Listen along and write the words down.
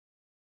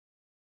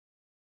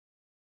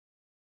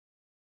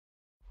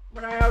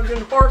When I was in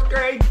the 4th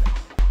grade,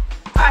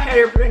 I had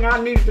everything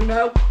I needed to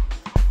know.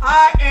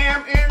 I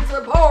am in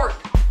support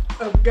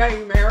of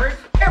gay marriage.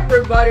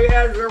 Everybody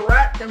has the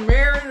right to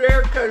marry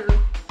their cousin.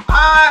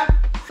 I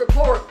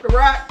support the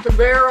right to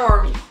bear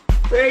arms.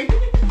 See?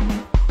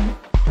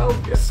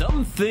 Told you.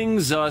 Some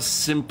things are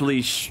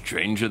simply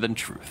stranger than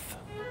truth.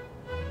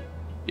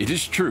 It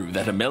is true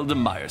that Imelda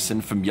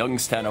Meyerson from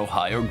Youngstown,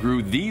 Ohio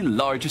grew the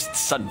largest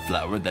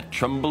sunflower that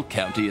Trumbull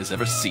County has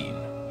ever seen.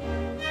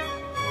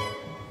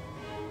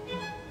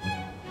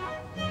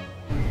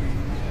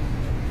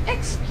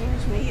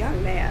 Excuse me,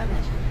 young man.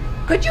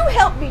 Could you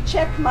help me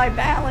check my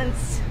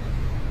balance?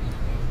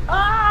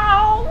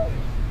 Oh!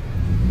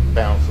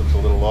 Balance looks a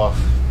little off.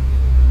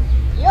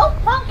 You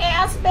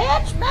punk-ass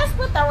bitch messed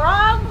with the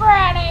wrong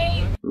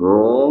granny!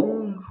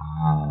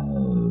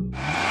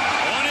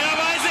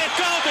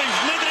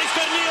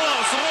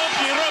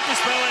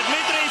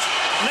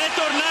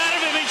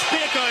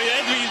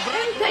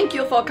 And thank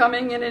you for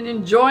coming in and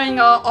enjoying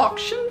our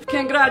auction.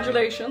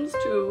 Congratulations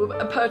to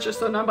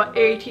purchaser number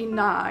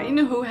 89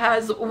 who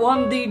has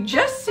won the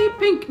Jesse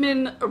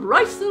Pinkman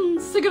Ricin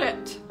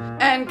cigarette.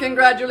 And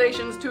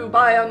congratulations to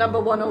buyer number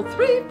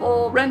 103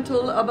 for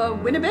rental of a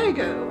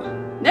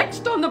Winnebago.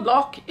 Next on the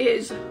block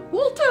is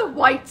Walter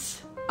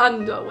White's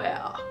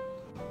underwear.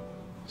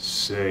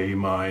 Say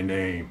my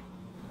name.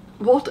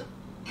 Walter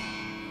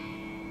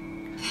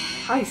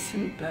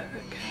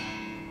Heisenberg.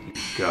 You're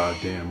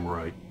goddamn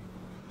right.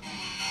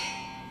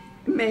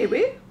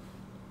 Maybe.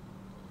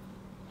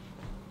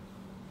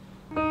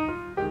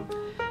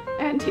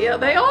 And here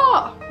they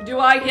are. Do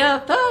I hear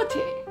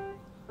 30?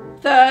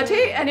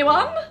 30,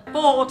 anyone?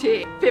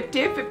 40,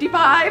 50,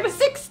 55,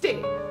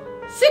 60,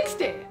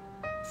 60,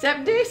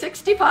 70,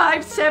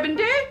 65,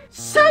 70.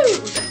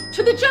 Sold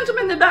to the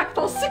gentleman in the back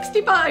for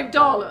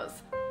 $65.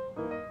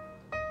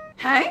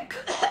 Hank?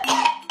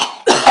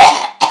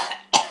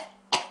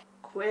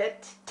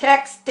 Quit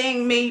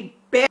texting me,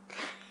 bitch.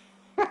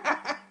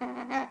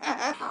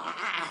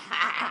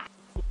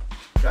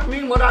 I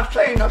mean what I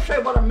say and I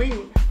say what I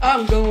mean.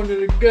 I'm going to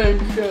the gun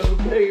show,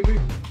 baby.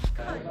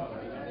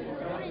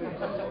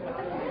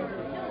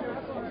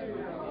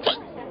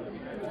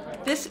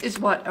 This is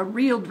what a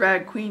real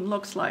drag queen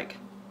looks like.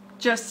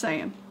 Just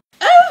saying.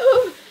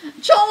 Oh,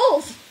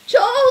 Charles!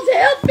 Charles,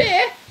 help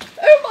me!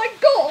 Oh my